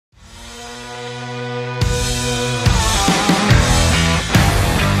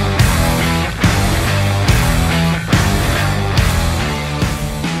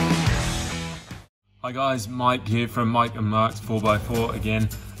Hi guys, Mike here from Mike and Mark's 4x4 again.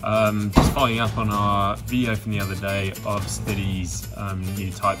 Just following up on our video from the other day of Steady's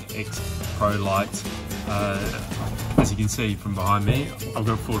new Type X Pro light. As you can see from behind me, I've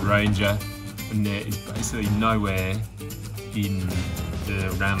got a Ford Ranger and there is basically nowhere in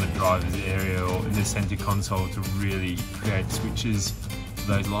around the driver's area or in the center console to really create switches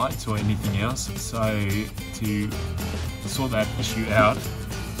for those lights or anything else. So to sort that issue out,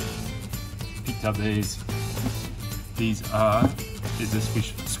 picked up these are a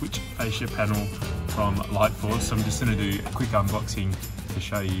switch fascia panel from Lightforce. So I'm just going to do a quick unboxing to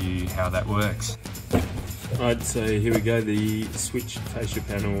show you how that works. Alright, so here we go, the switch fascia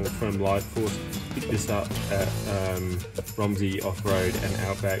panel from Lightforce. Picked this up at Romsey Off-Road and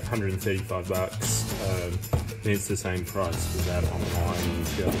Outback, 135 bucks. And it's the same price as that online and a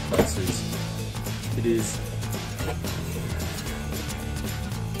few other places. It is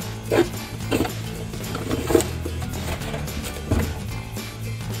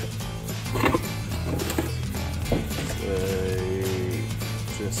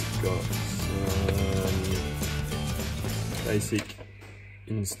just got some basic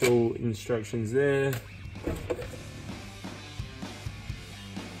install instructions there.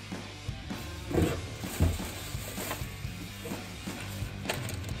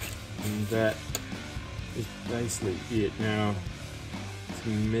 And that is basically it. Now, to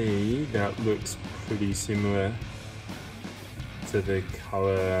me, that looks pretty similar to the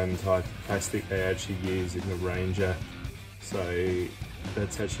colour and type of plastic they actually use in the Ranger. So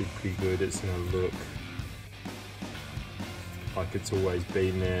that's actually pretty good. It's going to look like it's always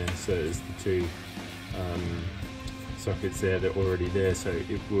been there. So there's the two sockets there, they're already there, so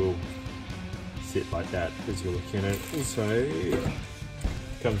it will sit like that as you're looking at it. Also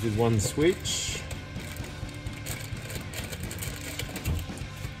comes with one switch.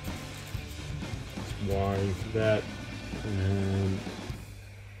 Wiring for that, and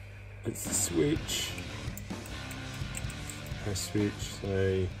it's the switch. Press switch,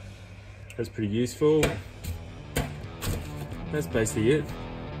 so that's pretty useful. That's basically it.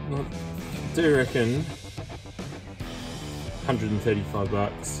 I do reckon 135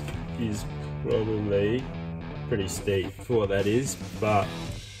 bucks is probably pretty steep for what that is, but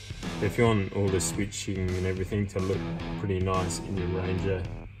if you want all the switching and everything to look pretty nice in your Ranger,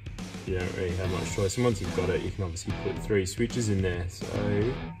 you don't really have much choice. And once you've got it, you can obviously put 3 switches in there.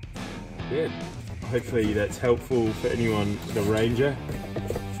 So yeah, hopefully that's helpful for anyone with a Ranger.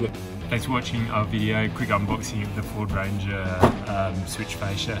 Thanks for watching our video, quick unboxing of the Ford Ranger switch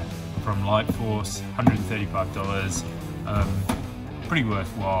fascia from Lightforce, $135. Pretty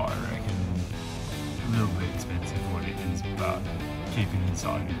worthwhile, I reckon. A little bit expensive for what it is, but keeping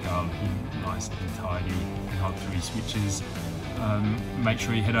inside your car looking nice and tidy and hot 3 switches. Make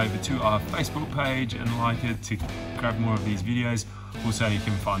sure you head over to our Facebook page and like it to grab more of these videos. Also, you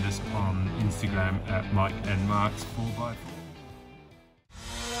can find us on Instagram at Mike and Mark's 4x4.